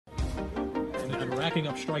racking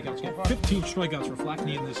up strikeouts. Getting 15 strikeouts for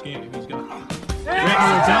Flackney in this game. He's got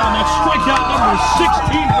Rattler down. That's strikeout number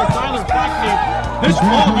 16 for Tyler Flackney. This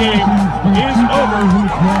ball game is over.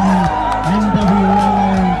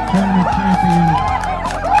 NWA tournament champion.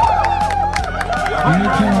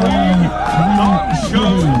 Dog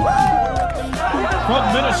Show from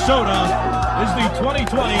Minnesota is the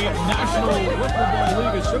 2020 National Wiffle Ball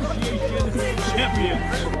League Association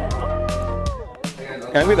champions.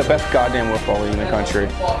 And we're the best goddamn wiffle league in the country.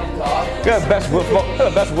 We're the best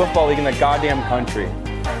wiffle league in the goddamn country.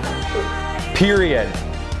 Period.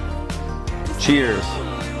 Cheers.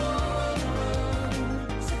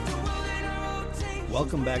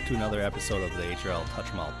 Welcome back to another episode of the HRL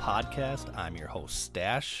Touch 'em All podcast. I'm your host,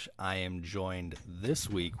 Stash. I am joined this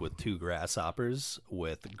week with two grasshoppers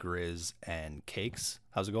with Griz and Cakes.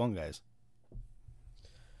 How's it going, guys?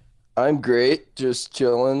 I'm great. Just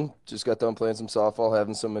chilling. Just got done playing some softball,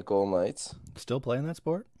 having some McColl nights. Still playing that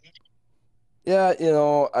sport? Yeah, you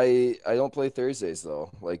know, I don't play Thursdays, though,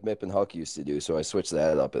 like Mip and Huck used to do, so I switched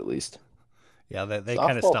that up at least. Yeah, they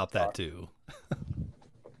kind of stopped that too.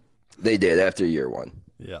 They did after year one.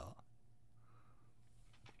 Yeah. How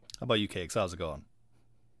about you, Cakes? How's it going?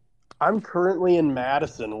 I'm currently in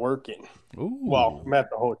Madison working. Ooh. Well, I'm at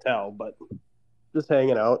the hotel, but just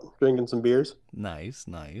hanging out, drinking some beers. Nice,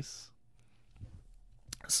 nice.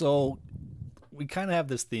 So we kind of have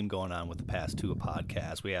this theme going on with the past two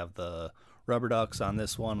podcasts. We have the Rubber Ducks on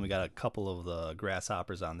this one. We got a couple of the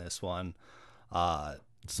Grasshoppers on this one.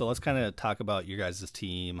 So let's kind of talk about your guys'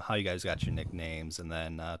 team, how you guys got your nicknames, and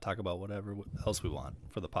then talk about whatever else we want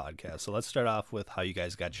for the podcast. So let's start off with how you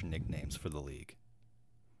guys got your nicknames for the league.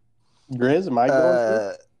 Griz, am I going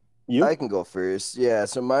first? You? I can go first. Yeah,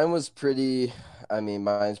 so mine's pretty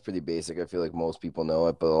basic. I feel like most people know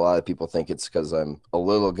it, but a lot of people think it's because I'm a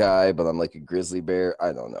little guy, but I'm like a grizzly bear.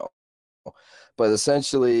 I don't know. But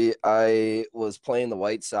essentially, I was playing the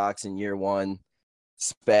White Sox in year one.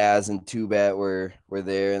 Spaz and Two Bat were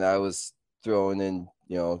there, and I was throwing in,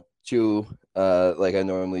 chew like I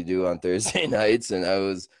normally do on Thursday nights, and I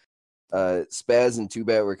was Spaz and Two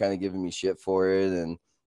Bat were kind of giving me shit for it, and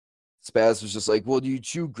Spaz was just like, well, do you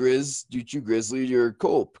chew Grizzly or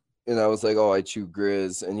Cope? And I was like, oh, I chew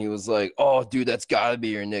Griz, and he was like, oh, dude, that's gotta be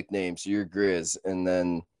your nickname, so you're Griz. And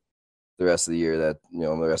then the rest of the year, the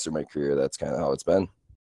rest of my career, that's kind of how it's been.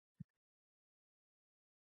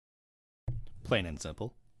 Plain and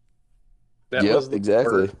simple. That yep, was the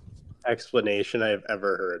exactly. worst explanation I've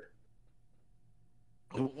ever heard.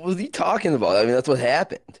 What was he talking about? I mean, that's what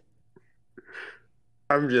happened.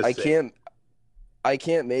 I'm just saying. I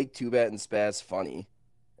can't make Two Bat and Spaz funny.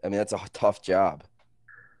 I mean, that's a tough job.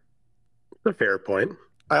 That's a fair point.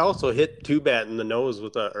 I also hit Two Bat in the nose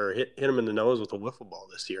hit him in the nose with a wiffle ball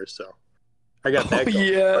this year, so I got that.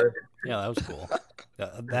 Yeah. Yeah, that was cool.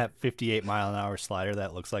 That 58 mile an hour slider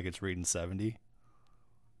that looks like it's reading 70.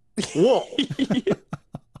 Whoa.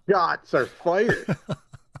 Shots are fired.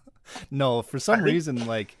 No, for some reason,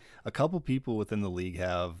 like a couple people within the league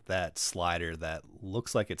have that slider that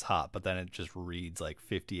looks like it's hot, but then it just reads like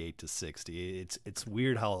 58 to 60. It's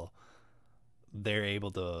weird how they're able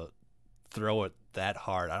to throw it that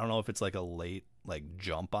hard. I don't know if it's like a late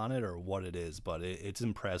jump on it or what it is, but it's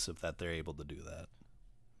impressive that they're able to do that.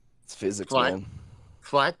 It's physics, man.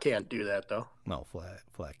 Flat can't do that, though. No,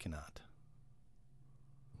 Flat cannot.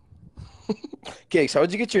 Cakes,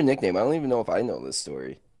 how'd you get your nickname? I don't even know if I know this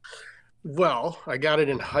story. Well, I got it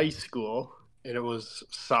in high school, and it was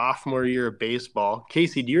sophomore year of baseball.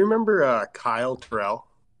 Casey, do you remember Kyle Terrell?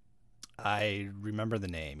 I remember the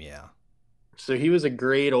name, yeah. So he was a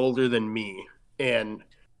grade older than me, and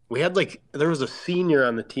we had there was a senior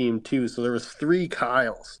on the team too, so there was 3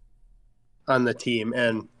 Kyles on the team,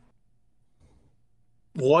 and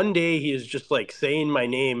one day he is just saying my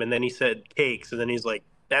name, and then he said Cakes, and then he's like,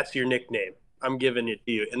 that's your nickname. I'm giving it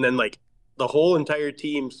to you. And then the whole entire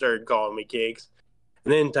team started calling me Cakes,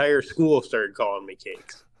 and the entire school started calling me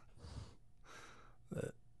Cakes.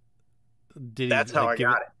 That's how I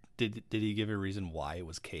got it. Did he give a reason why it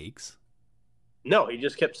was Cakes? No, he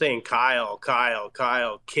just kept saying Kyle,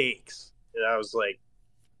 Cakes. And I was like,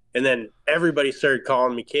 and then everybody started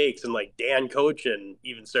calling me Cakes, and Dan Cochin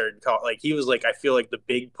even started calling, he was I feel like the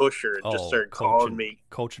big pusher, and just started calling me.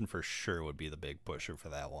 Cochin for sure would be the big pusher for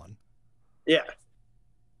that one. Yeah.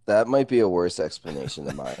 That might be a worse explanation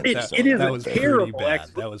than mine. It is a terrible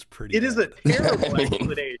explanation. That was pretty It bad. is a terrible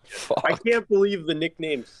explanation. I can't believe the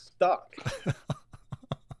nickname stuck.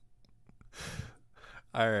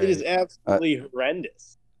 All right. It is absolutely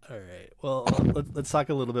horrendous. All right. Well, let's talk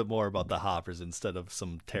a little bit more about the Hoppers instead of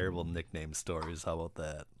some terrible nickname stories. How about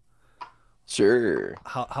that? Sure.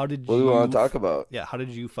 How did What do you we want to talk about? Yeah, how did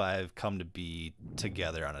you five come to be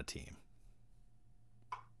together on a team?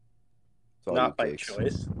 It's all Not you by Cakes.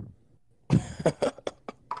 choice.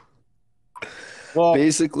 Well,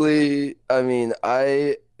 Basically, I mean,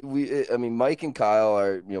 Mike and Kyle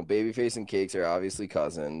are, Babyface and Cakes are obviously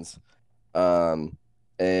cousins. And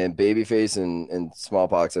Babyface and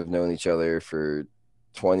Smallpox have known each other for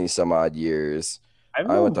 20 some odd years.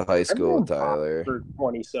 I went to high school with Tyler for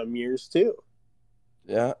 20 some years too.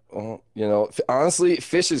 Yeah, well, honestly,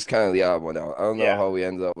 Fish is kind of the odd one out. I don't know Yeah. how we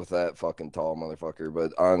ended up with that fucking tall motherfucker,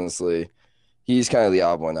 but honestly, he's kind of the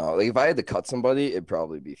odd one out. Like, if I had to cut somebody, it'd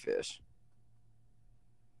probably be Fish.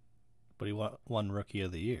 But he won Rookie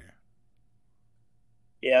of the Year.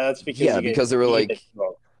 Yeah, that's because Yeah, you guys because there were hated like,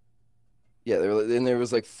 both. yeah, there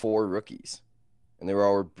was like 4 rookies, and they were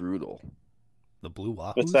all brutal. The Blue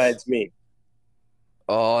Wahoos? Besides me.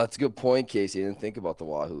 Oh, that's a good point, Casey. I didn't think about the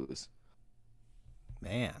Wahoos.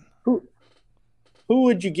 Man. Who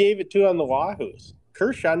would you gave it to on the Wahoos?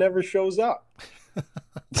 Kershaw never shows up.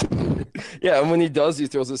 Yeah, and when he does, he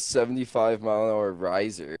throws a 75-mile-an-hour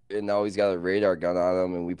riser, and now he's got a radar gun on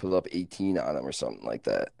him, and we put up 18 on him or something like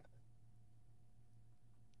that.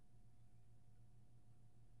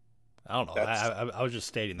 I don't know. I was just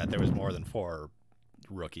stating that there was more than 4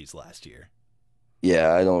 rookies last year.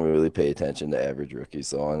 Yeah, I don't really pay attention to average rookies,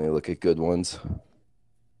 so I only look at good ones.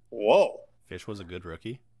 Whoa. Fish was a good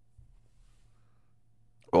rookie.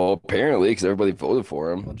 Well, apparently, because everybody voted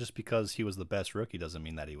for him. Well, just because he was the best rookie doesn't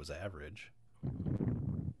mean that he was average.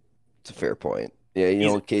 It's a fair point. Yeah, you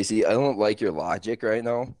know what, Casey? I don't like your logic right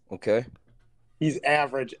now, okay? He's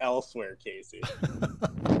average elsewhere, Casey.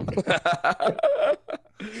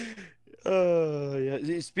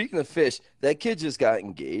 Yeah. Speaking of Fish, that kid just got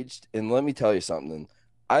engaged, and let me tell you something.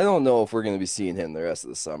 I don't know if we're going to be seeing him the rest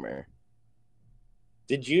of the summer.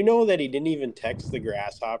 Did you know that he didn't even text the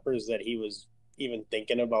Grasshoppers that he was even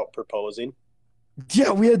thinking about proposing?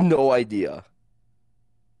 Yeah, we had no idea.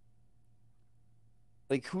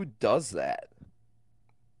 Like, who does that?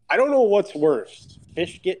 I don't know what's worse,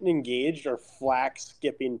 Fish getting engaged or Flack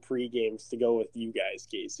skipping pre-games to go with you guys,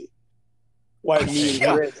 Casey. Why me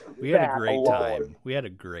and Griz We had a sat great alone. time. We had a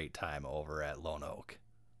great time over at Lone Oak.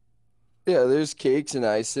 Yeah, there's Cakes and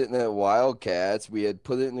I sitting at Wildcats. We had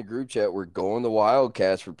put it in the group chat. We're going to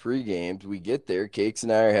Wildcats for pre-games. We get there. Cakes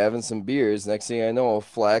and I are having some beers. Next thing I know,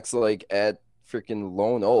 Flack's like at freaking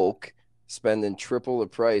Lone Oak spending triple the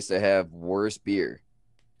price to have worse beer.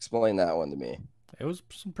 Explain that one to me. It was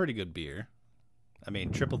some pretty good beer. I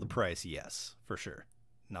mean, triple the price, yes, for sure.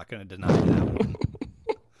 Not going to deny that one.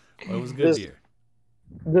 But it was good beer.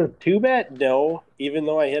 Does Two-Bat know, even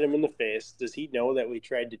though I hit him in the face, does he know that we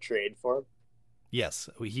tried to trade for him? Yes,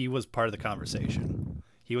 he was part of the conversation.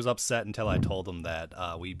 He was upset until I told him that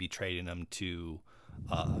we'd be trading him to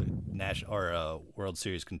national or a World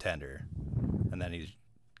Series contender, and then he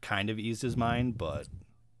kind of eased his mind, but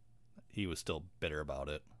he was still bitter about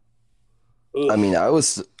it. I mean, I was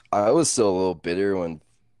still a little bitter when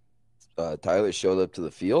Tyler showed up to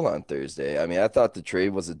the field on Thursday. I mean, I thought the trade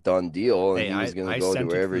was a done deal, and he was going to go to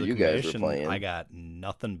wherever you guys were playing. I got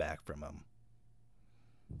nothing back from him.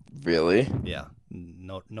 Really? Yeah,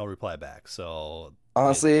 no reply back. So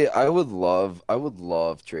honestly, I would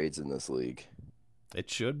love trades in this league. It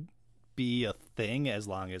should be a thing as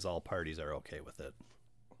long as all parties are okay with it.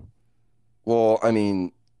 Well, I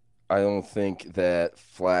mean, I don't think that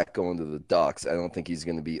Flack going to the Ducks, I don't think he's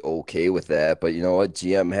going to be okay with that. But you know what?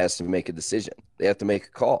 GM has to make a decision. They have to make a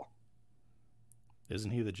call.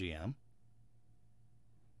 Isn't he the GM?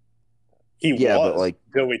 He was, but like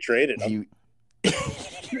until we traded him.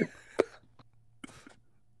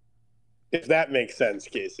 If that makes sense,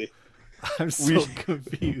 Casey. I'm so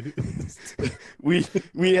confused. we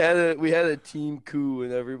had a team coup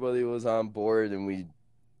and everybody was on board, and we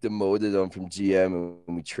demoted him from GM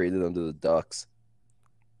and we traded him to the Ducks.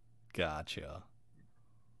 Gotcha.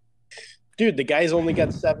 Dude, the guy's only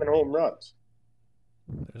got 7 home runs.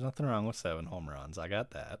 There's nothing wrong with 7 home runs. I got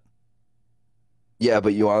that. Yeah,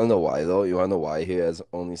 but you want to know why, though? You want to know why he has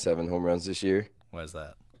only 7 home runs this year? Why is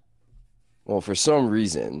that? Well, for some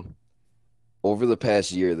reason, over the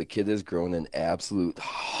past year, the kid has grown an absolute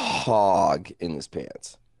hog in his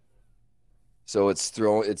pants. So it's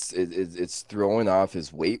throwing off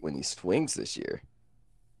his weight when he swings this year.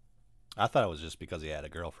 I thought it was just because he had a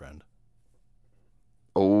girlfriend.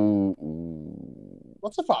 Oh,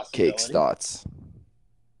 what's a possibility? Cakes thoughts.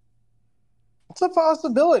 It's a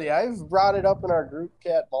possibility. I've brought it up in our group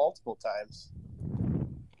chat multiple times.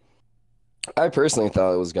 I personally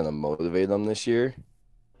thought it was going to motivate him this year.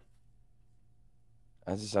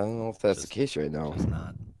 I don't know if that's the case right now. It's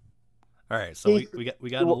not. All right, so we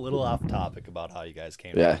got a little off topic about how you guys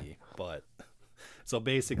came Yeah. to me, but so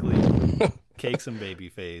basically, Cakes and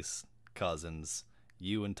Babyface cousins,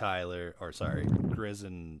 you and Griz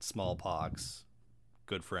and Smallpox,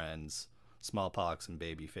 good friends. Smallpox and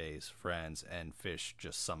Babyface, friends, and Fish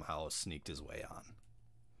just somehow sneaked his way on.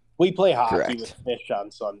 We play hockey Correct. with Fish on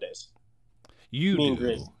Sundays. You Me and do,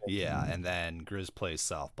 Griz. yeah, and then Griz plays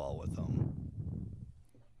softball with them.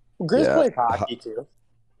 Grizz Yeah. plays hockey too.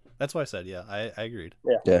 That's why I said, yeah, I agreed.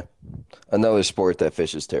 Yeah. Another sport that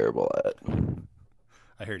Fish is terrible at.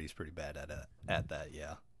 I heard he's pretty bad at that,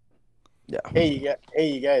 yeah. Yeah. Hey,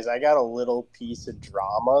 you guys! I got a little piece of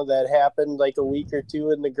drama that happened like a week or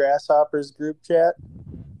two in the Grasshoppers group chat.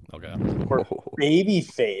 Okay. Where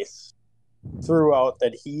Babyface threw out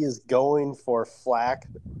that he is going for Flack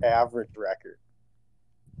average record.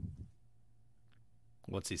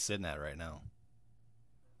 What's he sitting at right now?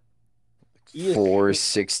 He is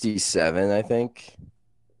 467, I think.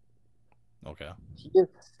 Okay. He is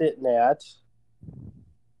sitting at.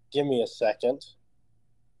 Give me a second.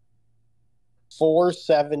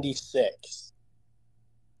 476.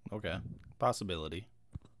 Okay. Possibility.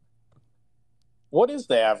 What is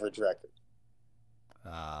the average record?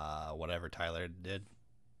 Whatever Tyler did.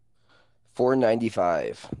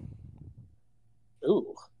 495.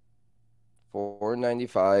 Ooh.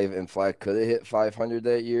 495, and Flack could have hit 500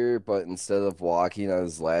 that year, but instead of walking on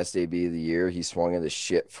his last AB of the year, he swung at a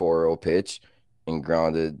shit 4-0 pitch and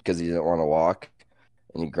grounded because he didn't want to walk,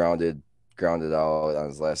 and he grounded out on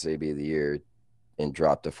his last AB of the year and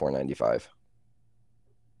dropped to 495.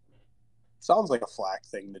 Sounds like a Flack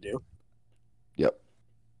thing to do. Yep.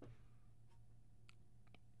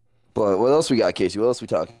 But what else we got, Casey? What else we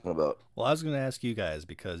talking about? Well, I was going to ask you guys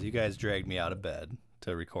because you guys dragged me out of bed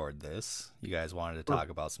to record this. You guys wanted to talk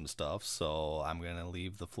about some stuff, so I'm going to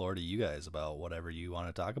leave the floor to you guys about whatever you want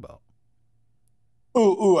to talk about.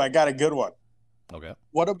 Ooh, I got a good one. Okay.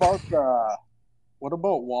 What about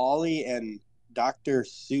Wally and Dr.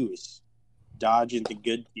 Seuss dodging the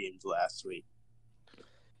good teams last week?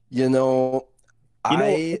 I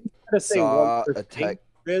saw a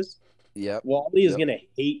text. Yep. Wally is going to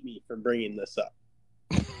hate me for bringing this up.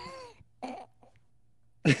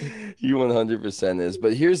 You 100% is.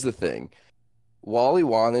 But here's the thing. Wally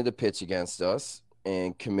wanted to pitch against us,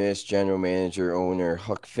 and commish general manager owner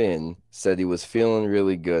Huck Finn said he was feeling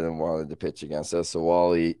really good and wanted to pitch against us. So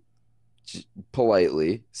Wally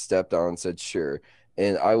politely stepped down and said, sure.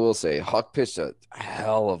 And I will say, Huck pitched a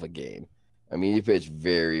hell of a game. I mean, he pitched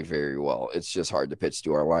very, very well. It's just hard to pitch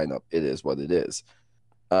to our lineup. It is what it is.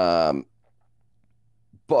 But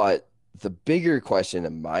the bigger question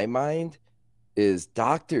in my mind is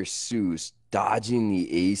Dr. Seuss dodging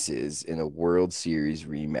the aces in a World Series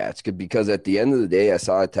rematch. Because at the end of the day, I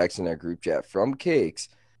saw a text in our group chat from Cakes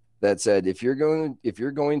that said, if you're going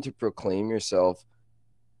to proclaim yourself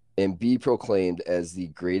and be proclaimed as the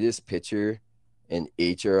greatest pitcher in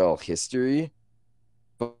HRL history,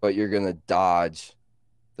 but you're going to dodge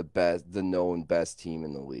the known best team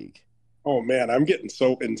in the league. Oh man, I'm getting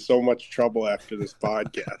in so much trouble after this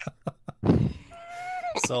podcast.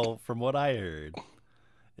 So from what I heard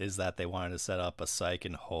is that they wanted to set up a Syke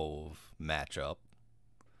and Hove matchup.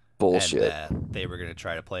 Bullshit. And that they were going to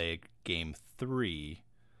try to play game 3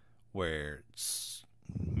 where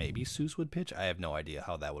maybe Seuss would pitch. I have no idea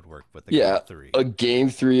how that would work with the game 3. A game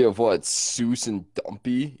 3 of what? Seuss and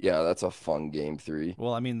Dumpy? Yeah, that's a fun game 3.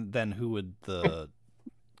 Well, I mean, then who would the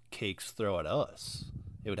Cakes throw at us?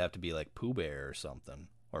 It would have to be like Pooh Bear or something,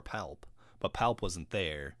 or Palp. But Palp wasn't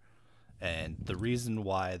there. And the reason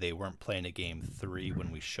why they weren't playing a game 3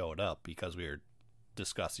 when we showed up, because we were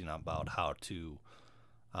discussing about how to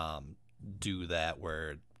do that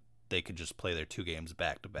where they could just play their 2 games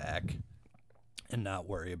back to back and not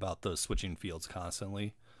worry about the switching fields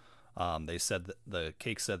constantly. They said that the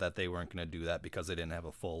Cakes said that they weren't going to do that because they didn't have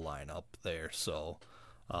a full lineup there, so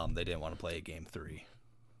they didn't want to play a game 3.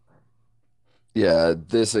 Yeah,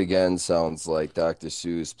 this again sounds like Dr.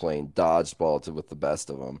 Seuss playing dodgeball with the best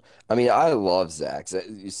of them. I mean, I love Zach.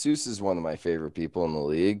 Seuss is one of my favorite people in the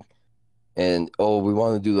league. And, we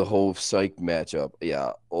want to do the whole psych matchup.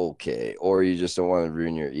 Yeah, okay. Or you just don't want to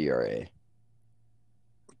ruin your ERA.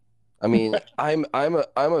 I mean, I'm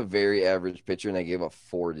a very average pitcher, and I gave up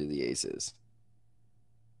 4 to the Aces.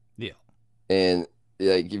 Yeah. And,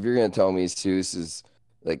 like, if you're going to tell me Seuss is,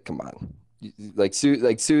 like, come on.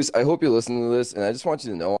 Seuss, I hope you're listening to this, and I just want you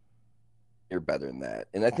to know you're better than that.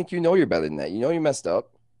 And I think you know you're better than that. You know you messed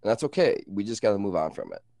up, and that's okay. We just got to move on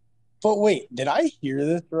from it. But wait, did I hear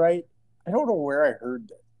this right? I don't know where I heard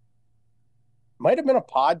this. Might have been a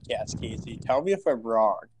podcast, Casey. Tell me if I'm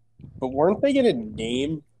wrong. But weren't they going to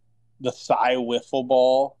name the Cy Wiffle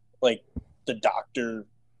Ball, like the Dr.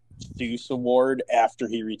 Seuss Award after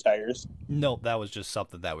he retires? No, that was just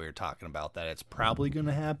something that we were talking about, that it's probably going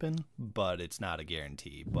to happen, but it's not a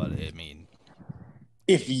guarantee. But, I mean...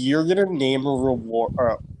 If you're going to name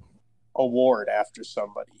a award after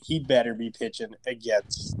somebody, he better be pitching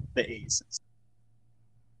against the Aces.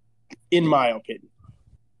 In my opinion.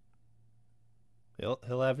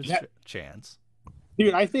 He'll have his chance.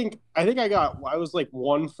 Dude, I think I was like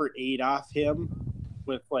 1 for 8 off him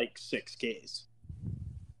with like 6 Ks.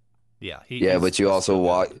 Yeah, but you also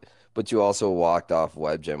walked off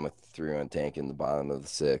WebGem with 3-run tank in the bottom of the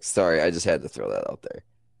 6th. Sorry, I just had to throw that out there.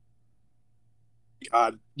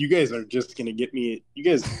 God, you guys are just gonna get me.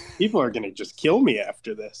 People are gonna just kill me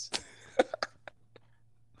after this.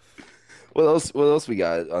 What else we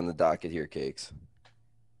got on the docket here, Cakes?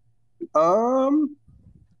 Are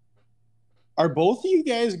both of you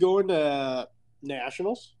guys going to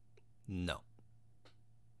nationals? No.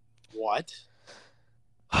 What?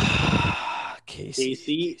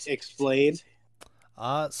 Casey, explain.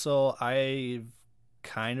 So I've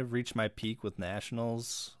kind of reached my peak with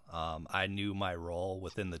nationals. I knew my role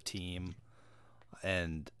within the team,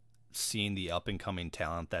 and seeing the up and coming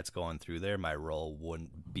talent that's going through there, my role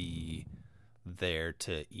wouldn't be there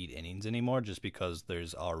to eat innings anymore, just because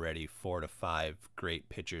there's already 4 to 5 great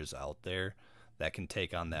pitchers out there that can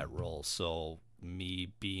take on that role. So me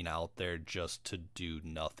being out there just to do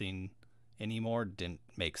nothing anymore didn't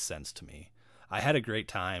make sense to me. I had a great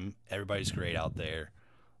time. Everybody's great out there,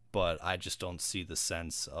 but I just don't see the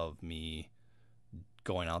sense of me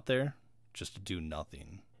going out there just to do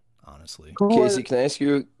nothing, honestly. Casey, can I ask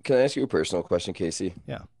you a personal question, Casey?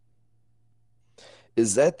 Yeah.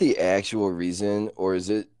 Is that the actual reason, or is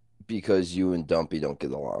it because you and Dumpy don't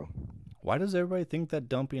get along? Why does everybody think that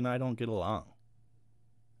Dumpy and I don't get along?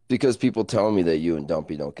 Because people tell me that you and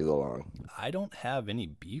Dumpy don't get along. I don't have any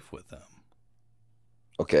beef with him.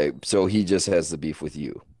 Okay, so he just has the beef with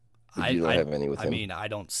you. You don't have any with him. I mean, I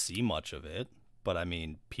don't see much of it, but I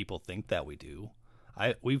mean, people think that we do.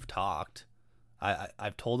 We've talked.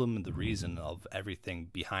 I've told him the reason of everything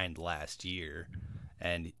behind last year,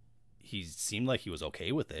 and he seemed like he was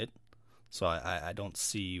okay with it. So I don't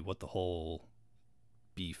see what the whole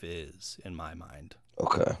beef is in my mind.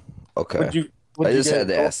 Okay. I just had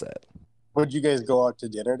to ask that. Would you guys go out to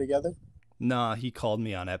dinner together? Nah, he called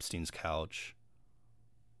me on Epstein's couch.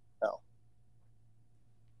 No.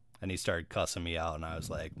 And he started cussing me out, and I was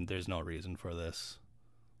like, there's no reason for this.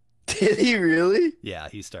 Did he really? Yeah,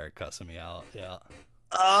 he started cussing me out. Yeah.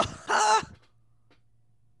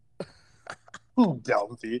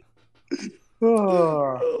 Dumpy.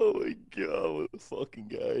 Oh my god, what a fucking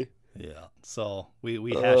guy. Yeah. So we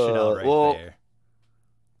hashed it out right there.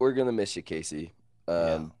 We're gonna miss you, Casey.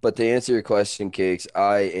 Yeah. But to answer your question, Cakes,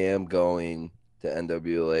 I am going to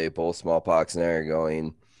NWA. Both Smallpox and I are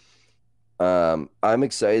going. I'm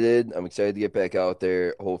excited. I'm excited to get back out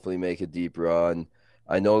there, hopefully make a deep run.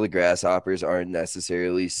 I know the Grasshoppers aren't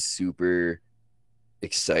necessarily super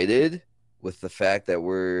excited with the fact that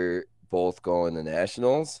we're both going to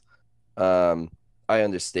nationals. I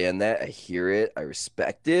understand that. I hear it. I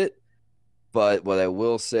respect it. But what I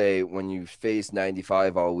will say, when you face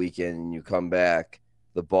 95 all weekend and you come back,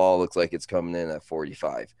 the ball looks like it's coming in at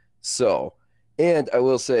 45. So, and I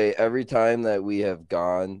will say, every time that we have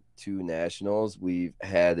gone to nationals, we've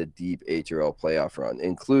had a deep HRL playoff run,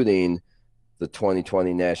 including the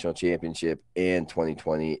 2020 National Championship and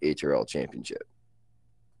 2020 HRL Championship.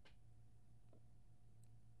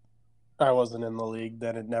 I wasn't in the league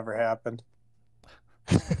then. It never happened.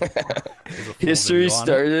 History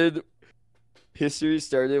started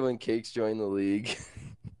when Cakes joined the league.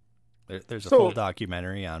 There's a full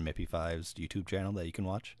documentary on Mippy 5's YouTube channel that you can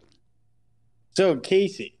watch. So,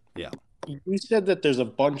 Casey. Yeah. You said that there's a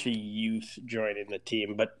bunch of youth joining the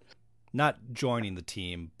team, but... Not joining the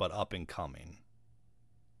team, but up and coming.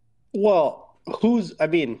 Well,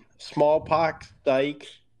 Smallpox, Dyke,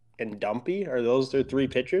 and Dumpy? Are those their 3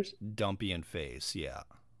 pitchers? Dumpy and Face, yeah.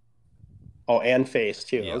 Oh, and Face,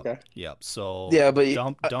 too. Yep. Okay. Yep. So, yeah, but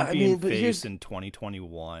Dumpy and Face in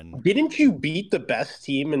 2021. Didn't you beat the best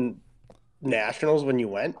team in nationals when you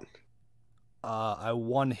went? I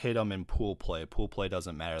hit them in pool play. Pool play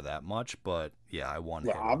doesn't matter that much, but yeah, I won.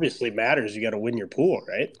 Well, obviously matters. You got to win your pool,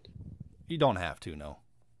 right? You don't have to, no.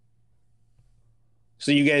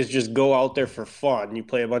 So you guys just go out there for fun. You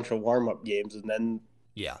play a bunch of warm-up games, and then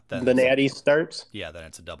the natty starts? Yeah, then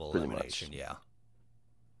it's a double elimination, yeah.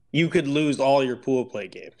 You could lose all your pool play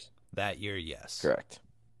games. That year, yes. Correct.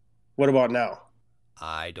 What about now?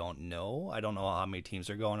 I don't know. I don't know how many teams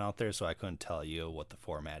are going out there, so I couldn't tell you what the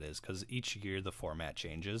format is, because each year the format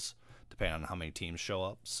changes. depending on how many teams show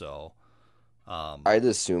up. So I'd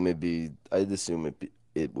assume it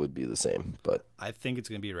would be the same, but I think it's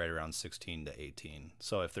going to be right around 16 to 18.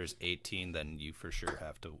 So if there's 18, then you for sure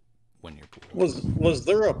have to win your pool. Was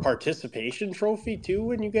there a participation trophy too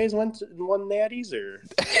when you guys went and won natties, or?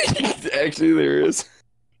 actually there is.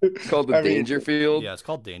 It's called the Dangerfield. Yeah, it's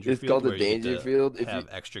called Dangerfield. It's called the Dangerfield. If have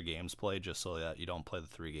extra games played, just so that you don't play the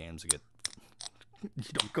 3 games, you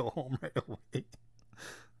don't go home right away.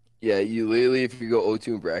 Yeah, you literally, if you go O2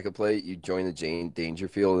 and bracket play, you join the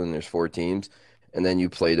Dangerfield, and there's 4 teams, and then you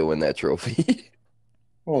play to win that trophy.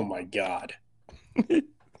 Oh my God!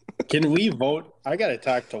 Can we vote? I gotta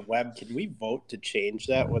talk to Webb. Can we vote to change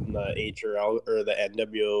that when the HRL or the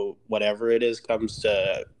NWO whatever it is comes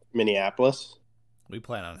to Minneapolis? We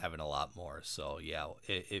plan on having a lot more, so yeah.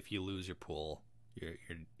 If you lose your pool,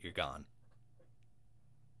 you're gone.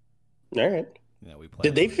 All right. Yeah, we plan.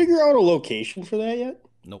 Did they figure out a location for that yet?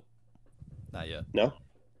 Nope, not yet. No.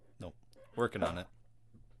 Nope. Working on it.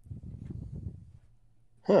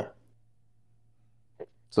 Huh.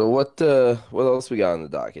 So what else we got on the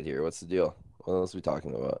docket here? What's the deal? What else are we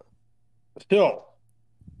talking about? So,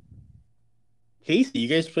 Casey, you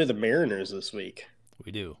guys play the Mariners this week.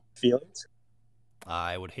 We do. Feelings?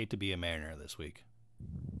 I would hate to be a Mariner this week.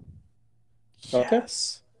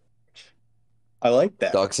 Yes. I like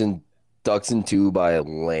that. Ducks in 2 by a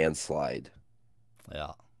landslide.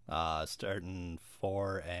 Yeah. Starting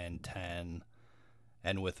 4-10,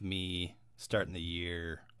 and with me starting the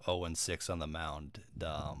year 0-6 on the mound.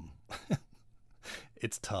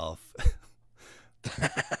 It's tough.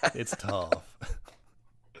 It's tough.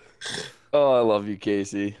 Oh, I love you,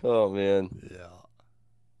 Casey. Oh man. Yeah.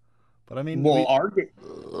 But I mean, Well,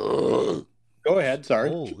 go ahead. Sorry.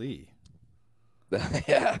 Holy.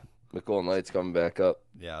 Yeah. McCool Knight's coming back up.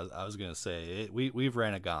 Yeah, I was gonna say we've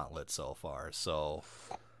ran a gauntlet so far. So,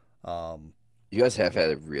 you guys have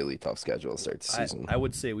had a really tough schedule to start the season. I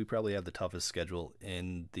would say we probably have the toughest schedule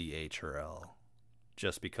in the HRL,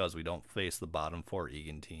 just because we don't face the bottom 4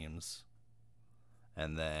 Egan teams,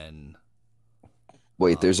 and then.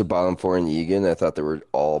 Wait, there's a bottom 4 in Egan? I thought they were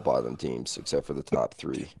all bottom teams except for the top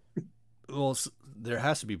 3. Well, there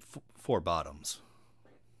has to be 4 bottoms.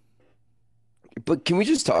 But can we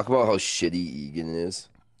just talk about how shitty Egan is?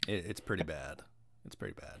 It's pretty bad. It's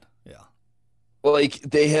pretty bad. Yeah. Like,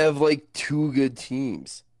 they have, 2 good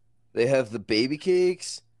teams. They have the Baby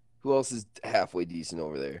Cakes. Who else is halfway decent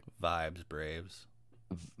over there? Vibes Braves.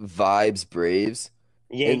 Vibes Braves.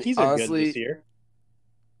 Yankees are good this year.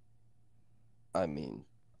 I mean,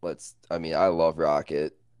 I love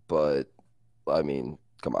Rocket, but,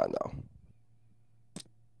 come on now.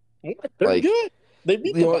 They're good. They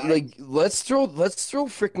beat the Vibes. Let's throw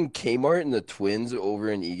freaking Kmart and the Twins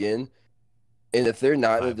over in Egan, and if they're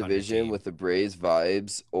not in a division with the Braves,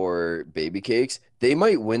 Vibes, or Baby Cakes, they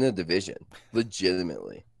might win a division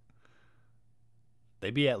legitimately.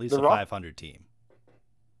 They'd be at least a 500 team.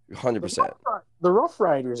 100%. The Rough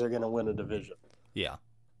Riders are going to win a division. Yeah.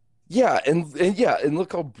 Yeah, and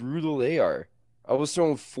look how brutal they are. I was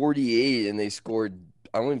throwing 48, and they scored.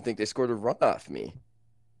 I don't even think they scored a run off me.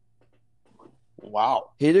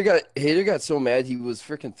 Wow. Hader got so mad he was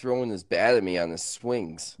freaking throwing his bat at me on his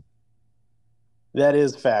swings. That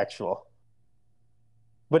is factual.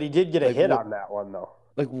 But he did get a hit on that one, though.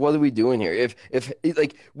 Like, what are we doing here? If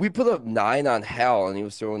we put up 9 on Hal and he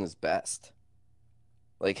was throwing his best.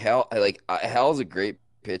 Hal's a great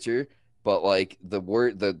pitcher, but the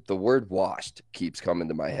word washed keeps coming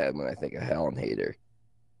to my head when I think of Hal and Hader.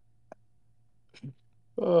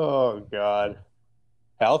 Oh God.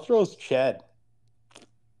 Hal throws Ched.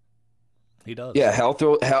 He does. Yeah,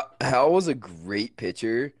 Hal was a great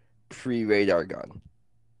pitcher pre-radar gun.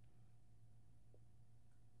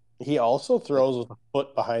 He also throws with a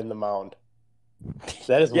foot behind the mound.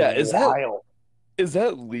 That is wild. Is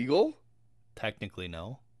that legal? Technically,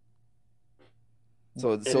 no.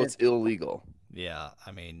 So it's illegal. Yeah,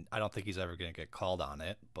 I mean, I don't think he's ever going to get called on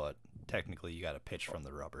it, but technically you got to pitch from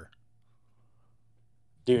the rubber.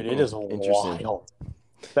 Dude, it is interesting. Wild.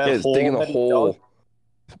 It's digging a hole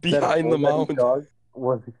behind the mound.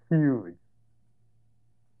 Was huge.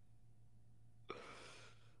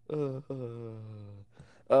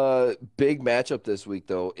 Big matchup this week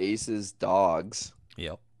though. Aces Dogs.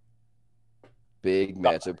 Yep. Big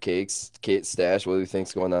matchup. Cakes. Kate Stash. What do you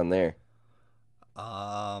think's going on there?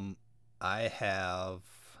 I have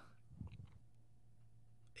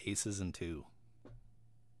Aces in 2.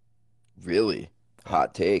 Really?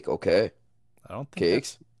 Hot take. Okay. I don't think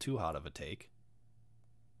Cakes? that's too hot of a take.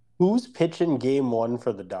 Who's pitching game 1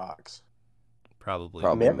 for the Dogs? Probably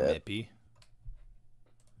Mippy. Mippy.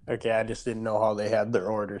 Okay, I just didn't know how they had their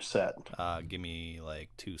order set. Give me like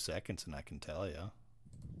 2 seconds and I can tell you.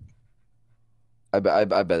 I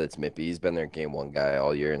bet it's Mippy. He's been their game one guy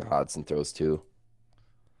all year, and Hodson throws two.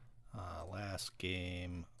 Last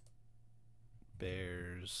game,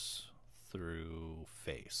 Bears through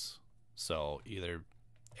face. So either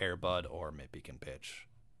Airbud or Mippy can pitch.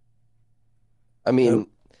 I mean,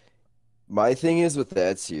 my thing is with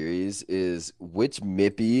that series is which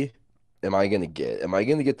Mippy am I gonna get? Am I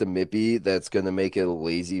gonna get the Mippy that's gonna make it a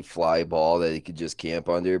lazy fly ball that he could just camp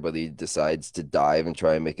under, but he decides to dive and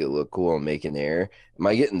try and make it look cool and make an error? Am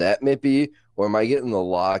I getting that Mippy, or am I getting the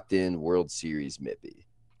locked in World Series Mippy?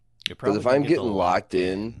 You're Because probably if gonna I'm get the getting locked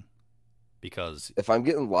in, because if I'm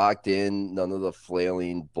getting locked in, none of the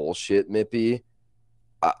flailing bullshit Mippy,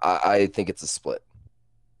 I think it's a split.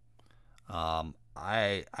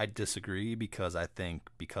 I disagree because I think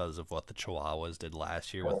because of what the Chihuahuas did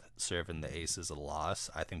last year with serving the Aces a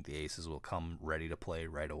loss, I think the Aces will come ready to play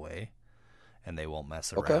right away, and they won't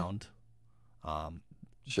mess Okay. around.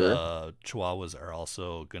 Sure. The Chihuahuas are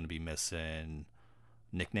also going to be missing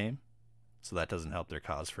nickname, so that doesn't help their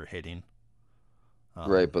cause for hitting.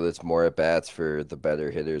 Right, but it's more at bats for the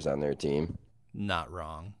better hitters on their team. Not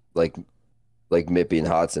wrong. Like Mippy and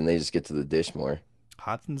Hodson, they just get to the dish more.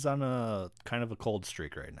 Hotson's on a kind of a cold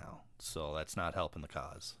streak right now, so that's not helping the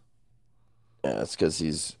cause. Yeah, it's because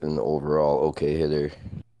he's an overall okay hitter.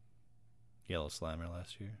 Yellow Slammer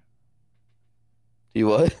last year. He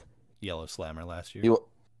what? Yellow Slammer last year.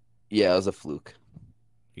 Yeah, it was a fluke.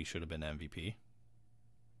 He should have been MVP.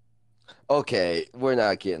 Okay, we're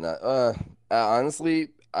not getting that. Honestly,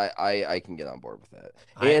 I can get on board with that.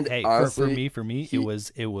 And Hey, honestly, for me, it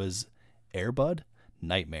was Airbud,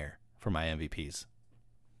 Nightmare for my MVPs.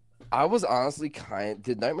 I was honestly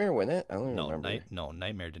Did Nightmare win it? I don't No, remember.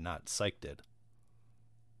 Nightmare did not. Psych did.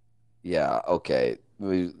 Yeah, okay.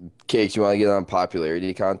 Cakes, you want to get on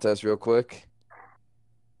popularity contest real quick?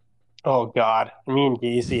 Oh God, me and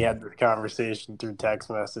Casey had this conversation through text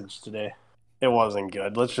message today. It wasn't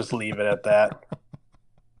good. Let's just leave it at that.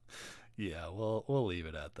 Yeah, we'll leave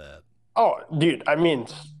it at that. Oh, dude, I mean,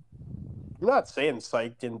 I'm not saying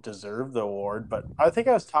Psych didn't deserve the award, but I think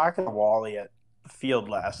I was talking to Wally at the field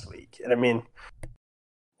last week, and I mean,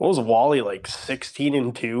 what was Wally like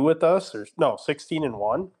 16-2 with us, or no,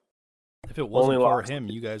 16-1? If it wasn't Only for lost. him,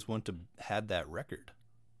 you guys wouldn't have had that record.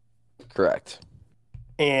 Correct.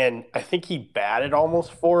 And I think he batted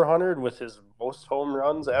almost 400 with his most home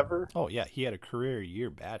runs ever. Oh yeah, he had a career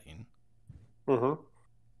year batting. Mm-hmm.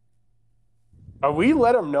 We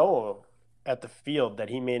let him know at the field that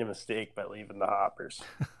he made a mistake by leaving the Hoppers.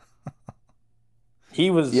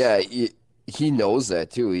 He was he knows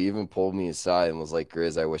that too. He even pulled me aside and was like,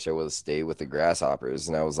 Grizz, I wish I would have stayed with the Grasshoppers.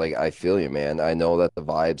 And I was like, I feel you, man. I know that the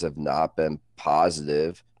vibes have not been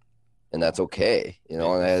positive, and that's okay. You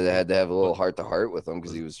know, and I had to have a little heart to heart with him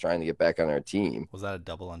because he was trying to get back on our team. Was that a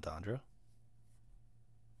double entendre?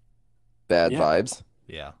 Bad Yeah. vibes.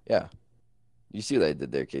 Yeah. Yeah. You see what I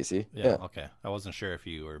did there, Casey? Yeah. Okay. I wasn't sure if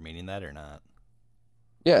you were meaning that or not.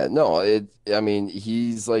 Yeah, no, I mean,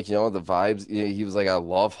 he's like, you know, the vibes, he was like, I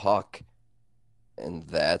love Huck, and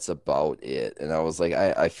that's about it. And I was like,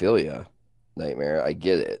 I feel you, Nightmare. I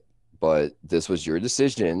get it. But this was your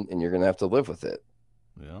decision, and you're gonna have to live with it.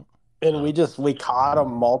 Yeah. And we caught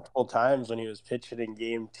him multiple times when he was pitching in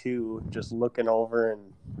game 2, just looking over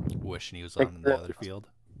and Wishing he was on the other field.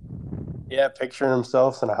 picturing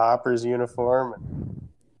himself in a Hoppers uniform. And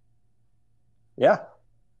yeah.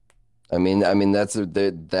 I mean,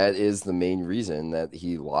 that is the main reason that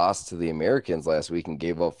he lost to the Americans last week and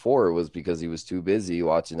gave up 4 was because he was too busy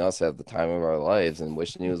watching us have the time of our lives and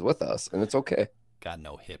wishing he was with us, and it's okay. Got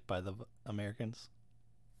no hit by the Americans.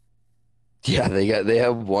 Yeah, they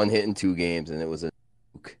have 1 hit in 2 games, and it was a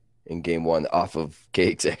nuke in game 1 off of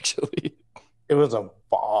Cakes actually. It was a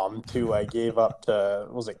bomb, too. I gave up to,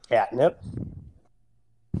 was it Catnip?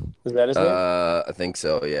 Is that his name? I think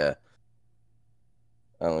so, yeah.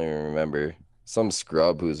 I don't even remember. Some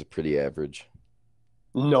scrub who's pretty average.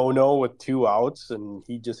 No with 2 outs, and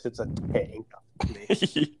he just hits a tank.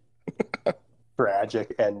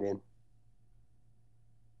 Tragic ending.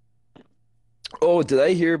 Oh, did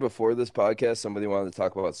I hear before this podcast somebody wanted to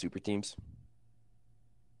talk about super teams?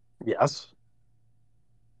 Yes.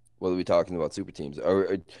 What are we talking about super teams?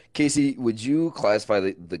 Casey, would you classify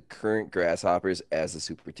the current Grasshoppers as a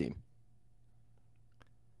super team?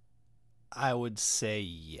 I would say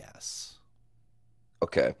yes.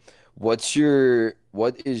 Okay. What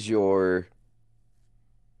is your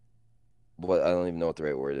I don't even know what the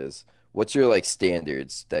right word is. What's your like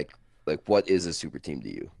standards like what is a super team to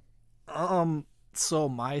you? So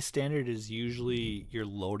my standard is usually you're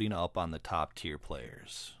loading up on the top tier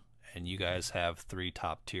players, and you guys have 3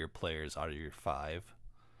 top tier players out of your 5,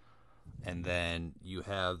 and then you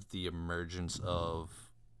have the emergence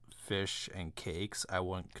of Fish and Cakes. I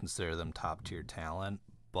wouldn't consider them top tier talent,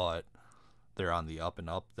 but they're on the up and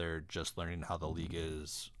up. They're just learning how the league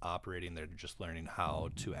is operating. They're just learning how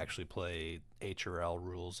to actually play HRL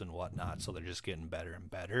rules and whatnot. So they're just getting better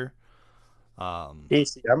and better.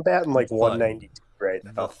 Casey, I'm batting like But 192 right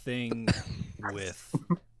the now. thing with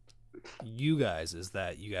you guys is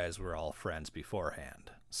that you guys were all friends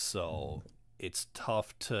beforehand. So it's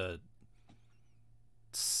tough to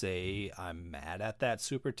say I'm mad at that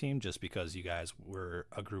super team just because you guys were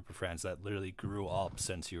a group of friends that literally grew up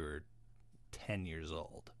since you were 10 years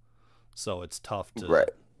old. So it's tough to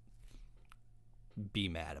be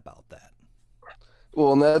mad about that.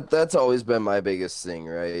 Well, and that's always been my biggest thing,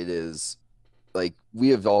 right? Is like we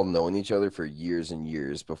have all known each other for years and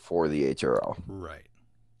years before the HRL. Right.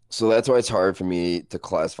 So that's why it's hard for me to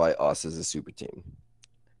classify us as a super team.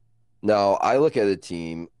 Now, I look at a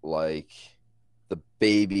team like the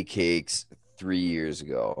Baby Cakes 3 years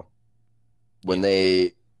ago when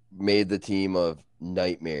they made the team of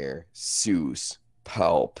Nightmare, Seuss,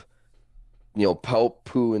 Palp. Palp,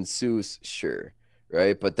 Pooh, and Seuss, sure,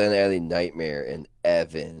 right? But then adding Nightmare and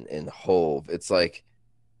Evan and Hove, it's like,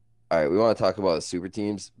 all right, we want to talk about the super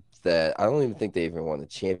teams that I don't even think they even won a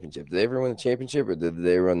championship. Did they ever win a championship, or did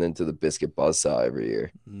they run into the Biscuit Buzzsaw every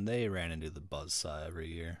year? They ran into the Buzzsaw every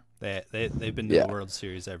year. They've been to the World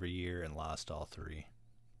Series every year and lost all 3.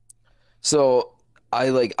 So I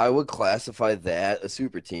would classify that a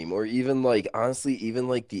super team, or even honestly, even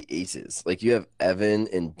the Aces. Like you have Evan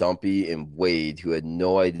and Dumpy and Wade who had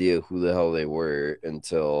no idea who the hell they were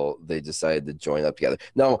until they decided to join up together.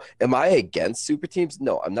 Now, am I against super teams?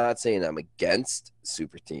 No, I'm not saying I'm against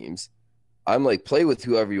super teams. I'm like, play with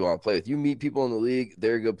whoever you want to play with. You meet people in the league,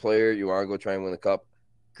 they're a good player, you want to go try and win a cup,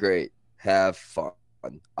 great. Have fun.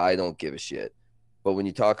 I don't give a shit. But when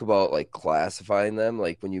you talk about classifying them,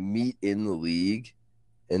 when you meet in the league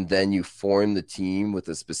and then you form the team with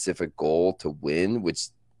a specific goal to win, which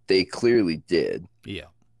they clearly did. Yeah.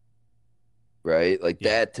 Right?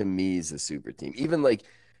 That to me is a super team. Even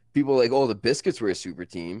people oh, the Biscuits were a super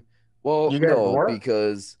team. Well, no,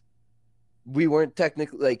 because we weren't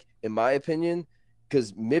technically, in my opinion,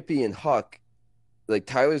 because Mippy and Huck,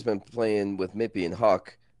 Tyler's been playing with Mippy and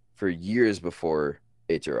Huck for years before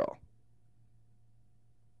HRL.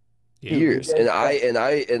 Yeah. Years. And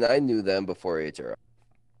I knew them before HRL.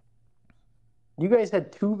 You guys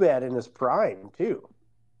had Too Bad in his prime too.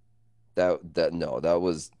 That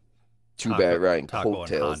was Too Bad riding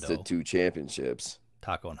coattails to 2 championships.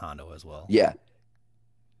 Taco and Hondo as well. Yeah.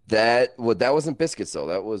 That wasn't Biscuits though.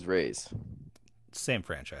 That was Rays. Same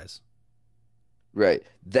franchise. Right.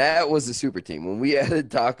 That was a super team. When we added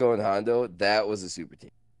Taco and Hondo, that was a super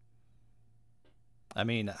team. I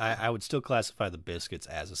mean, I would still classify the Biscuits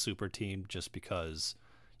as a super team just because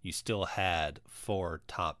you still had 4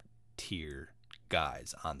 top tier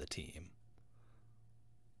guys on the team.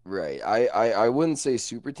 Right. I wouldn't say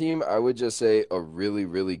super team. I would just say a really,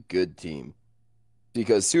 really good team.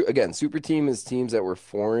 Because, again, super team is teams that were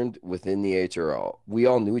formed within the HRL. We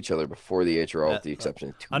all knew each other before the HRL with the exception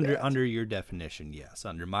of 2 Under your definition, yes.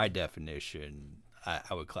 Under my definition,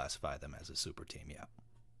 I would classify them as a super team, yeah.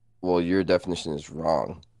 Well, your definition is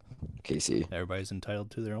wrong, Casey. Everybody's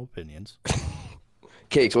entitled to their own opinions.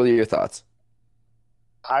 Cakes, what are your thoughts?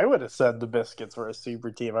 I would have said the Biscuits were a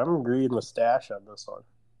super team. I'm agreeing with Stash on this one.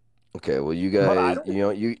 Okay, well, you guys, I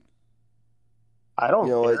don't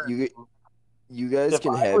what, you guys If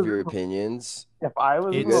can I have was- your opinions. If I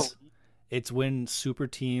was It's when super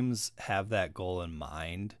teams have that goal in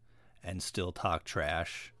mind and still talk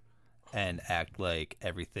trash and act like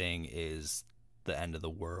everything is the end of the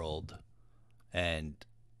world and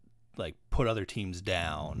put other teams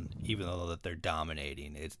down even though that they're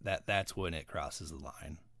dominating, that's when it crosses the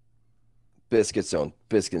line. Biscuits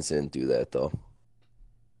didn't do that though.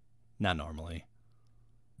 Not normally.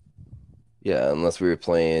 Yeah, unless we were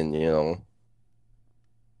playing,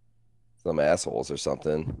 some assholes or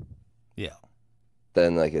something. Yeah.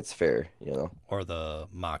 Then it's fair, Or the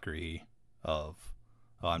mockery of,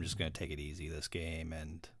 oh, I'm just going to take it easy this game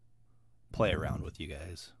and play around with you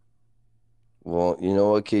guys. Well, you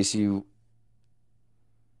know what, Casey?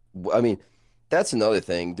 I mean, that's another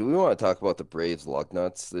thing. Do we want to talk about the Braves lug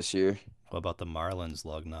nuts this year? What about the Marlins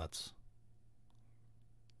lug nuts?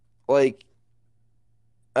 I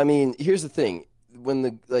mean, here's the thing.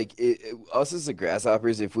 When us as the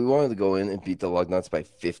Grasshoppers, if we wanted to go in and beat the lug nuts by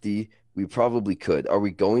 50, we probably could. Are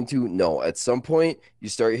we going to? No. At some point, you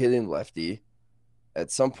start hitting lefty,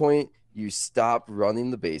 At some point, you stop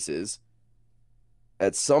running the bases.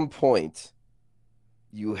 At some point,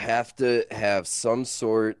 you have to have some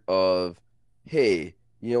sort of, hey,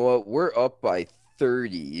 you know what? We're up by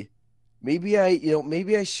 30. Maybe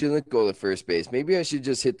I shouldn't go to first base. Maybe I should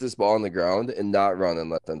just hit this ball on the ground and not run and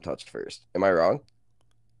let them touch first. Am I wrong?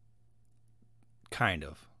 Kind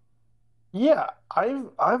of. Yeah,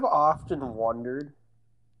 I've often wondered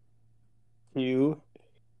too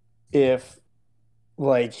if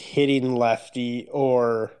like hitting lefty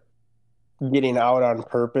or getting out on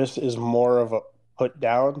purpose is more of a put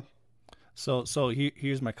down. So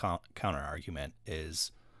here's my counter argument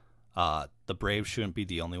is the Braves shouldn't be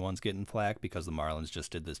the only ones getting flack because the Marlins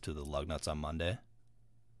just did this to the Lugnuts on Monday.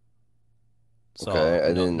 So Okay, I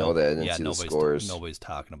didn't know that. I didn't see the scores. Nobody's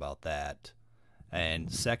talking about that.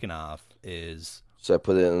 And second off is... Should I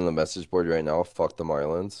put it in the message board right now? Fuck the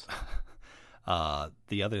Marlins.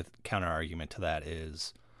 The other counter argument to that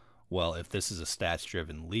is, well, if this is a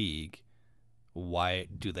stats-driven league, why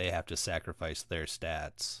do they have to sacrifice their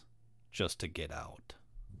stats just to get out?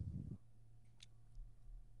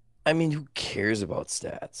 I mean, who cares about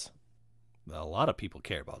stats? A lot of people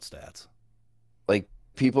care about stats. Like,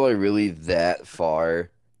 people are really that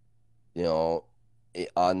far,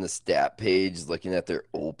 on the stat page looking at their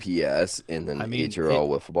OPS in an HRL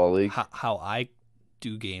Wiffle Ball League. How I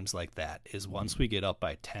do games like that is once we get up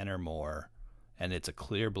by 10 or more and it's a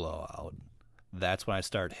clear blowout, that's when I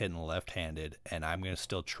start hitting left-handed, and I'm going to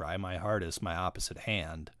still try my hardest, my opposite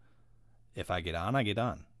hand. If I get on, I get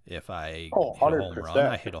on. If I hit a home run,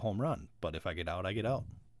 I hit a home run. But if I get out, I get out.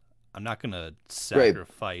 I'm not going to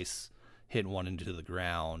sacrifice hitting one into the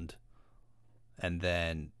ground and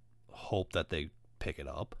then hope that they pick it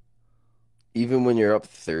up. Even when you're up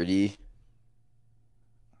 30?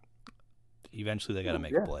 Eventually they got to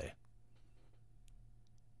make a play.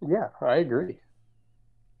 Yeah, I agree.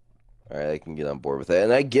 All right, I can get on board with that.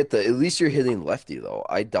 And I get that. At least you're hitting lefty, though.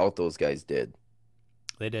 I doubt those guys did.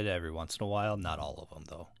 They did every once in a while. Not all of them,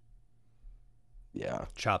 though. Yeah.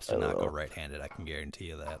 Chops did not go right-handed. I can guarantee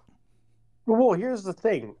you that. Well, here's the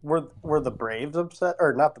thing. Were the Braves upset?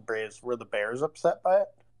 Or not the Braves. Were the Bears upset by it?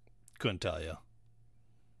 Couldn't tell you.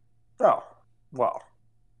 Oh, well.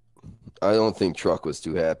 I don't think Truck was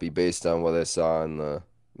too happy based on what I saw on the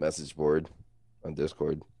message board on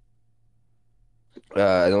Discord.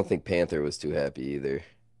 I don't think Panther was too happy either.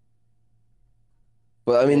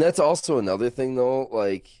 But, I mean, that's also another thing, though.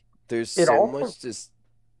 Like, there's much just...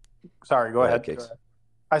 Sorry, go ahead.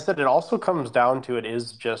 I said it also comes down to it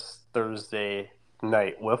is just Thursday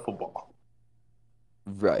night wiffle ball.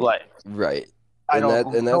 Right. Right.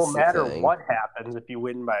 No matter what happens, if you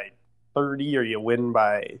win by 30 or you win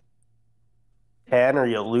by 10 or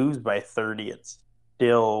you lose by 30, it's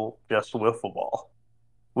still just wiffle ball.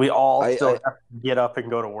 We all still have to get up and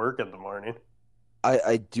go to work in the morning.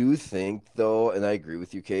 I do think, though, and I agree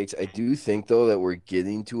with you, Cakes, I do think, though, that we're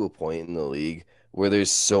getting to a point in the league where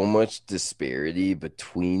there's so much disparity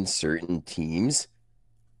between certain teams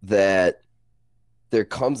that there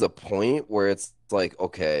comes a point where it's like,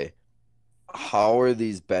 okay, how are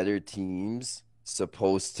these better teams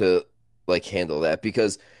supposed to, like, handle that?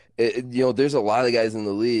 Because, there's a lot of guys in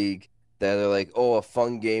the league that are like, oh, a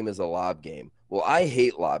fun game is a lob game. Well, I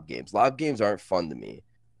hate lob games. Lob games aren't fun to me.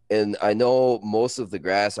 And I know most of the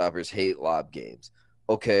Grasshoppers hate lob games.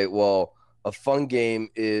 Okay, well, a fun game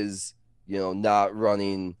is, not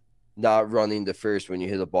running to first when you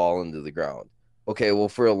hit a ball into the ground. Okay, well,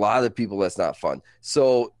 for a lot of people, that's not fun.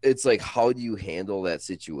 So it's like, how do you handle that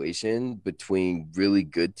situation between really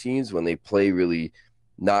good teams when they play really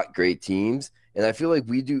not great teams? And I feel like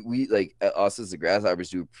us as the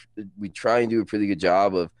Grasshoppers we try and do a pretty good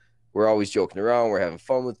job of, we're always joking around. We're having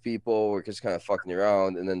fun with people. We're just kind of fucking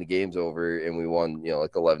around. And then the game's over and we won,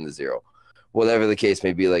 like 11-0. Whatever the case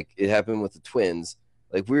may be. Like, it happened with the Twins.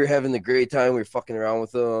 Like, we were having a great time. We were fucking around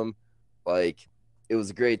with them. Like, it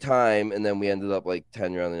was a great time. And then we ended up like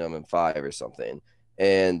 10 running them in 5 or something.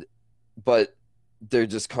 But there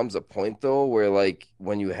just comes a point, though, where like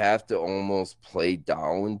when you have to almost play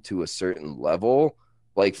down to a certain level,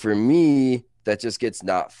 like for me, that just gets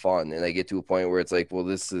not fun. And I get to a point where it's like, well,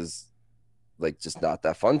 this is like just not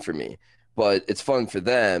that fun for me, but it's fun for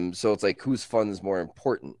them. So it's like, whose fun is more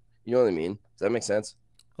important? You know what I mean? Does that make sense?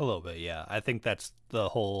 A little bit, yeah. I think that's the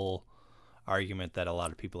whole argument that a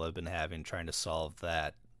lot of people have been having, trying to solve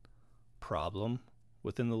that problem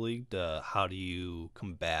within the league. How do you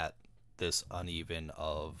combat this uneven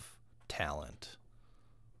of talent?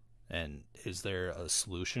 And is there a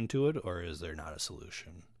solution to it, or is there not a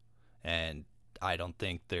solution? And I don't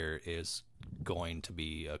think there is going to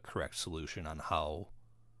be a correct solution on how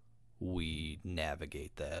we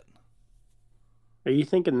navigate that. Are you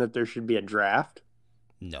thinking that there should be a draft?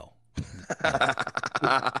 No.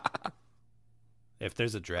 If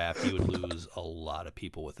there's a draft, you would lose a lot of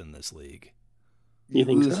people within this league. You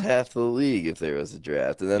think lose so? half the league if there was a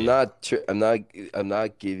draft. And I'm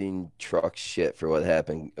not giving Truck shit for what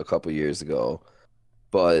happened a couple years ago,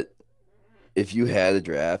 but if you had a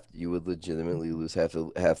draft, you would legitimately lose half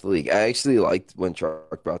the league. I actually liked when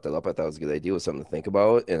Truck brought that up. I thought it was a good idea. It was something to think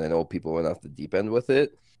about, and I know people went off the deep end with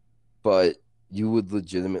it, but you would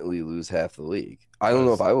legitimately lose half the league. I don't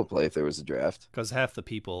know if I would play if there was a draft. Because half the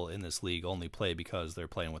people in this league only play because they're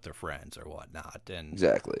playing with their friends or whatnot. And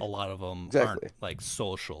Exactly. a lot of them Exactly. aren't like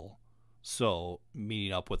social. So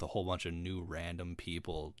meeting up with a whole bunch of new random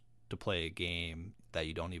people to play a game that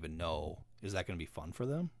you don't even know, is that going to be fun for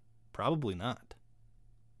them? Probably not.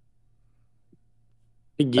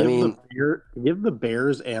 Give the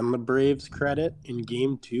Bears and the Braves credit. In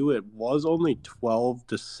game 2, it was only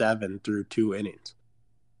 12-7 through 2 innings.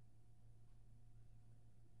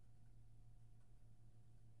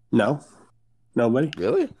 No? Nobody?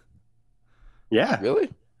 Really? Yeah.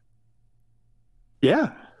 Really?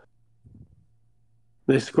 Yeah.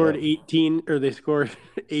 They scored Yeah. 18, or they scored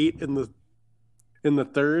 8 in the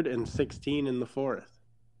third and 16 in the fourth.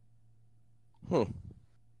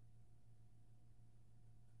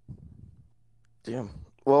 Damn.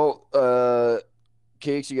 Well,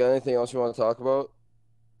 Cakes, you got anything else you want to talk about?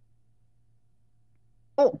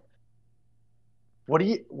 Oh.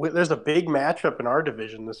 There's a big matchup in our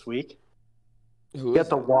division this week. Who You got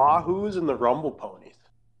the Wahoos and the Rumble Ponies.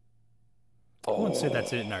 I wouldn't say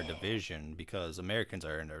that's in our division because Americans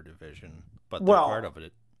are in our division, but they're Well, part of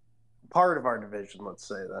it. Part of our division, let's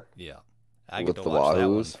say that. Yeah. I With get to the watch that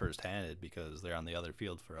one Wahoos? firsthand because they're on the other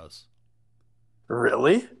field for us.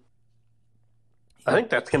 Really? I think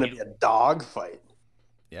that's going to be a dog fight.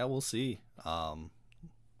 Yeah, we'll see. We'll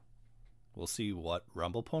see what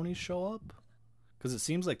Rumble Ponies show up. Because it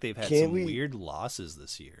seems like they've had some weird losses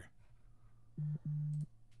this year.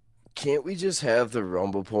 Can't we just have the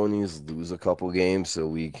Rumble Ponies lose a couple games so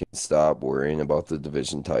we can stop worrying about the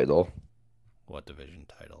division title? What division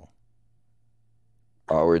title?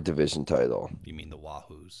 Our division title. You mean the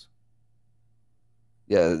Wahoos?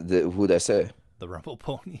 Yeah, who'd I say? The Rumble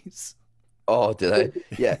Ponies? Oh, did I?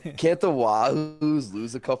 Yeah. Can't the Wahoos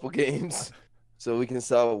lose a couple games so we can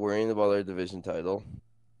stop worrying about our division title?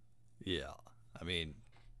 Yeah. I mean,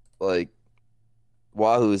 like,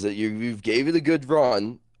 Wahoos, that you've gave it a good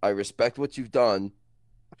run. I respect what you've done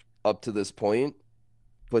up to this point,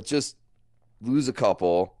 but just lose a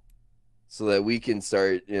couple so that we can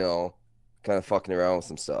start, kind of fucking around with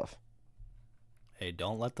some stuff. hey,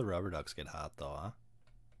 don't let the Rubber Ducks get hot, though, huh?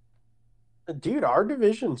 Dude, our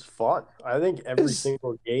division's fun. I think every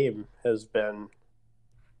single game has been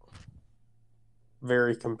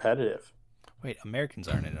very competitive. Wait, Americans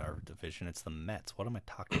aren't in our division. It's the Mets. What am I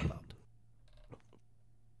talking about?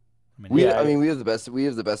 We have the best. We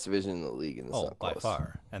have the best division in the league, and it's by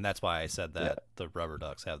far. And that's why I said that the Rubber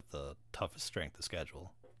Ducks have the toughest strength of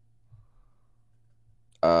schedule.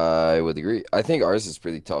 I would agree. I think ours is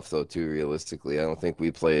pretty tough, though. Too realistically, I don't think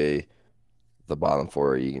we play the bottom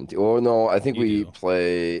four. Oh no, I think we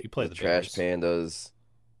play the Trash Pandas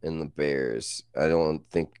and the Bears. I don't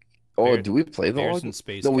think. Oh, do we play the Bears and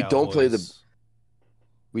Space No, we Cowboys. don't play the.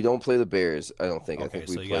 We don't play the Bears. I don't think. Okay, I think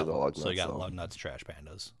we so play the Lugnuts. So you got Lugnuts, Trash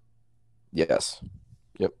Pandas. Yes.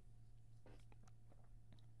 Yep.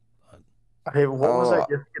 Hey, what was I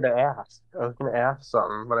just going to ask? I was going to ask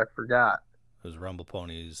something, but I forgot. It was Rumble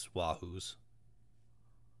Ponies, Wahoos.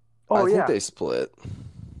 Oh, I think they split.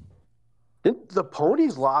 Didn't the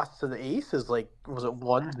Ponies lost to the Aces? Was it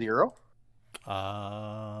 1-0?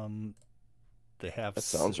 They have. That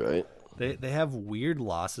sounds right. They have weird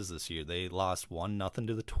losses this year. They lost 1-0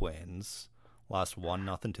 to the Twins, lost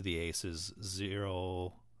 1-0 to the Aces,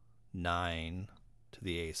 0-9 to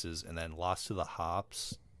the Aces, and then lost to the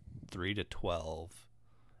Hops 3-12,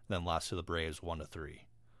 then lost to the Braves 1-3.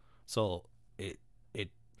 So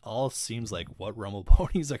it all seems like what Rumble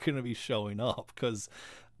Ponies are going to be showing up because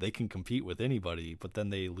they can compete with anybody, but then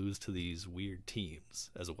they lose to these weird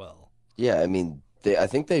teams as well. Yeah, I mean, I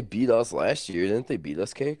think they beat us last year. Didn't they beat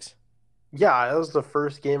us, Cakes? Yeah, that was the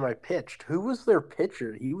first game I pitched. Who was their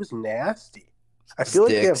pitcher? He was nasty. I feel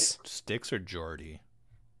like they have Sticks or Jordy.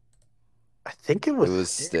 I think it was. It was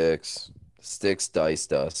Sticks. Sticks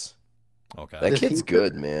diced us. Okay, that kid's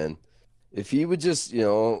good, man. If he would just,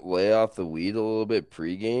 lay off the weed a little bit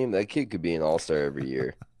pregame, that kid could be an all-star every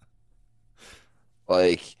year. Don't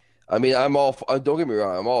get me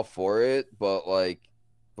wrong, I'm all for it, but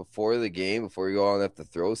before the game, before you go out and have to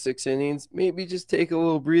throw 6 innings, maybe just take a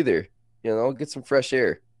little breather. Get some fresh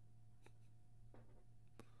air.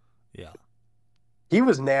 Yeah. He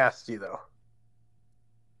was nasty though.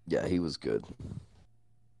 Yeah, he was good.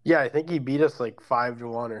 Yeah, I think he beat us like 5-1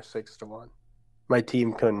 or 6-1. My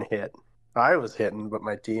team couldn't hit. I was hitting, but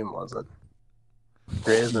my team wasn't.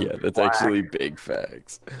 Griz and That's Flack. actually big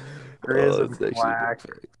facts. Griz Oh, and that's actually Flack.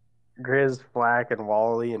 big facts. Grizz, Flack, and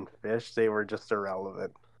Wally and Fish, they were just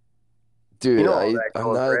irrelevant. Dude, You know how I'm that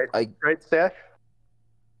goes, not. right? Right, Stash?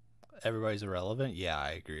 Everybody's irrelevant? Yeah,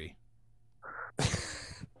 I agree.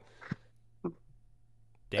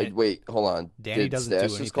 Wait, hold on. Danny Did doesn't Stash do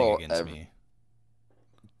just anything call against me.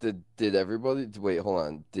 Did everybody? Wait, hold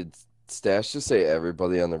on. Did Stash just say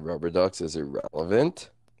everybody on the Rubber Ducks is irrelevant?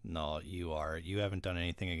 No, you are. You haven't done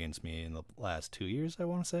anything against me in the last 2 years, I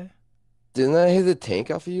want to say. Didn't I hit a tank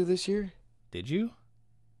off of you this year? Did you?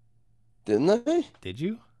 Didn't I? Did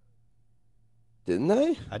you? Didn't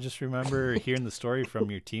I? I just remember hearing the story from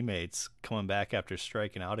your teammates coming back after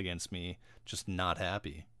striking out against me, just not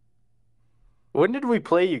happy. When did we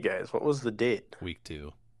play you guys? What was the date? Week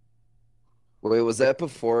 2. Wait, was that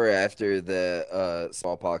before or after the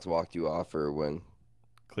smallpox walked you off, or when?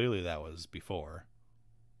 Clearly that was before.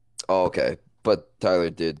 Oh, okay. But Tyler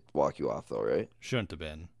did walk you off, though, right? Shouldn't have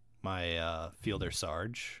been. My fielder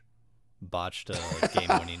Sarge botched a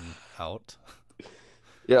game-winning out.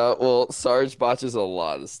 Yeah, well, Sarge botches a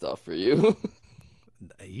lot of stuff for you.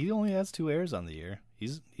 He only has 2 errors on the year.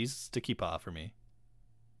 He's sticky paw for me.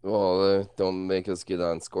 Well, don't make us get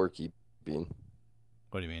on scorekeeping.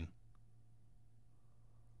 What do you mean?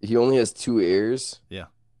 He only has 2 errors? Yeah.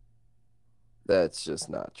 That's just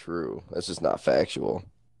not true. That's just not factual.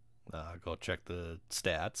 Go check the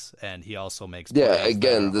stats, and he also makes Yeah, plays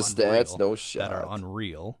again, that are the stats, unreal, no shot. that are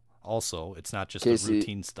unreal. Also, it's not just Casey- the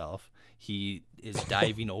routine stuff. He is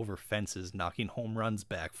diving over fences, knocking home runs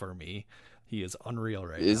back for me. He is unreal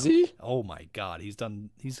right now. Is he? Oh my God, he's done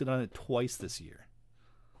it twice this year.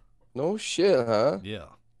 No shit, huh? Yeah.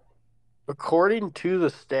 According to the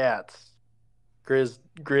stats,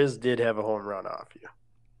 Grizz did have a home run off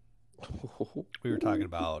you. We were talking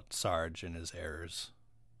about Sarge and his errors.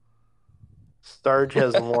 Sarge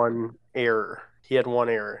has 1 error. He had 1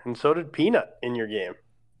 error, and so did Peanut in your game.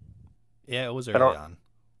 Yeah, it was I early don't- on.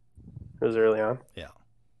 It was early on. Yeah.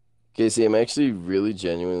 Casey, I'm actually really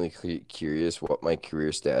genuinely curious what my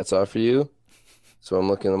career stats are for you. So I'm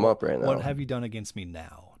looking them up right now. What have you done against me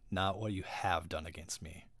now? Not what you have done against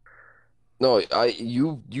me. No,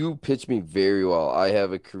 you pitched me very well. I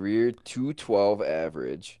have a career 212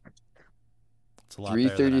 average, It's a lot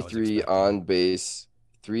better than I was 333 expecting. on base,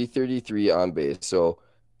 333 on base. So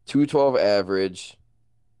 212 average.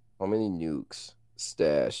 How many nukes?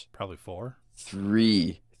 Stash. Probably 4.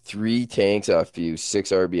 Three tanks off you, 6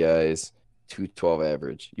 RBIs, 212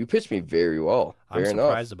 average. You pitched me very well. I'm Fair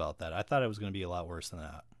surprised enough. about that. I thought it was going to be a lot worse than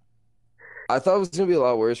that. I thought it was gonna be a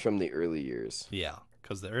lot worse from the early years. Yeah,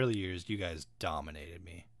 because the early years, you guys dominated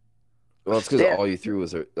me. Well, that's because Yeah. all you threw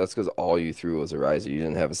was a riser. You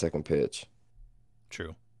didn't have a second pitch.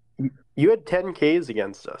 True. You had 10 Ks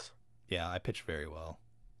against us. Yeah, I pitched very well.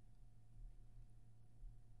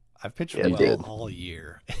 I've pitched Yeah, you well did. all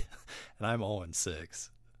year, and I'm 0-6.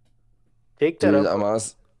 Take that Dude, up.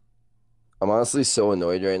 I'm honestly so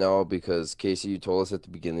annoyed right now because Casey, you told us at the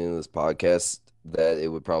beginning of this podcast that it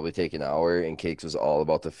would probably take an hour, and Cakes was all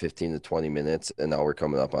about the 15 to 20 minutes, and now we're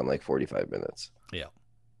coming up on like 45 minutes. Yeah.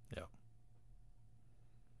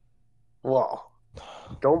 Well,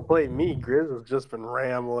 don't blame me. Grizz has just been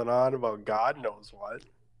rambling on about God knows what.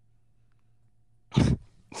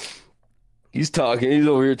 He's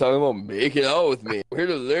over here talking about making out with me. We're here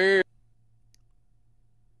to learn.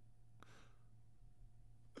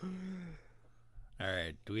 All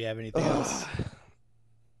right. Do we have anything else?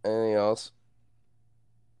 Anything else?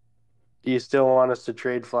 Do you still want us to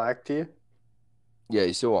trade Flack to you? Yeah,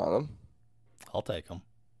 you still want him? I'll take them.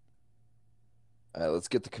 All right, let's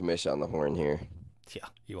get the commission on the horn here. Yeah,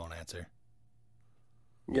 you won't answer.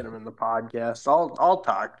 Get him in the podcast. I'll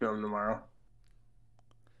talk to him tomorrow.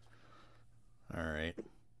 All right.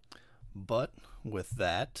 But with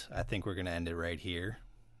that, I think we're going to end it right here.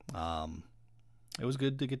 It was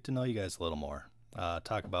good to get to know you guys a little more.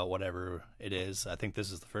 Talk about whatever it is. I think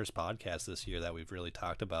this is the first podcast this year that we've really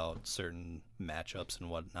talked about certain matchups and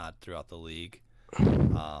whatnot throughout the league.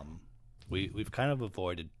 We've kind of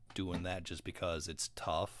avoided doing that just because it's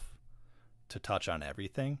tough to touch on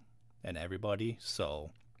everything and everybody.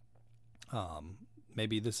 So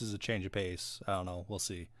maybe this is a change of pace. I don't know. We'll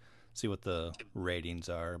see what the ratings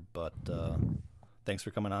are. But thanks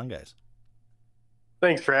for coming on, guys.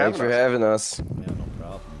 Thanks for Thanks for having us. having us. Yeah, no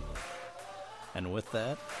problem. And with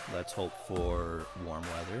that, let's hope for warm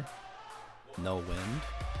weather, no wind,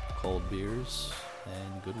 cold beers,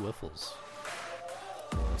 and good wiffles.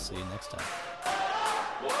 We'll see you next time.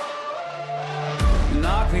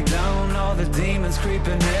 Knock me down, all the demons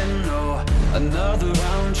creeping in. Oh, another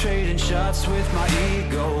round trading shots with my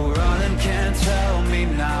ego. Running can't tell me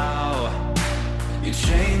now. Your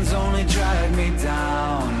chains only drag me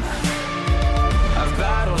down. I've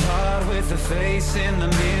battled hard with the face in the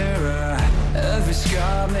mirror. Every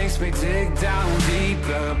scar makes me dig down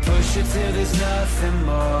deeper. Push it till there's nothing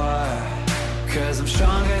more. 'Cause I'm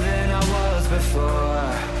stronger than I was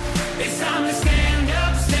before.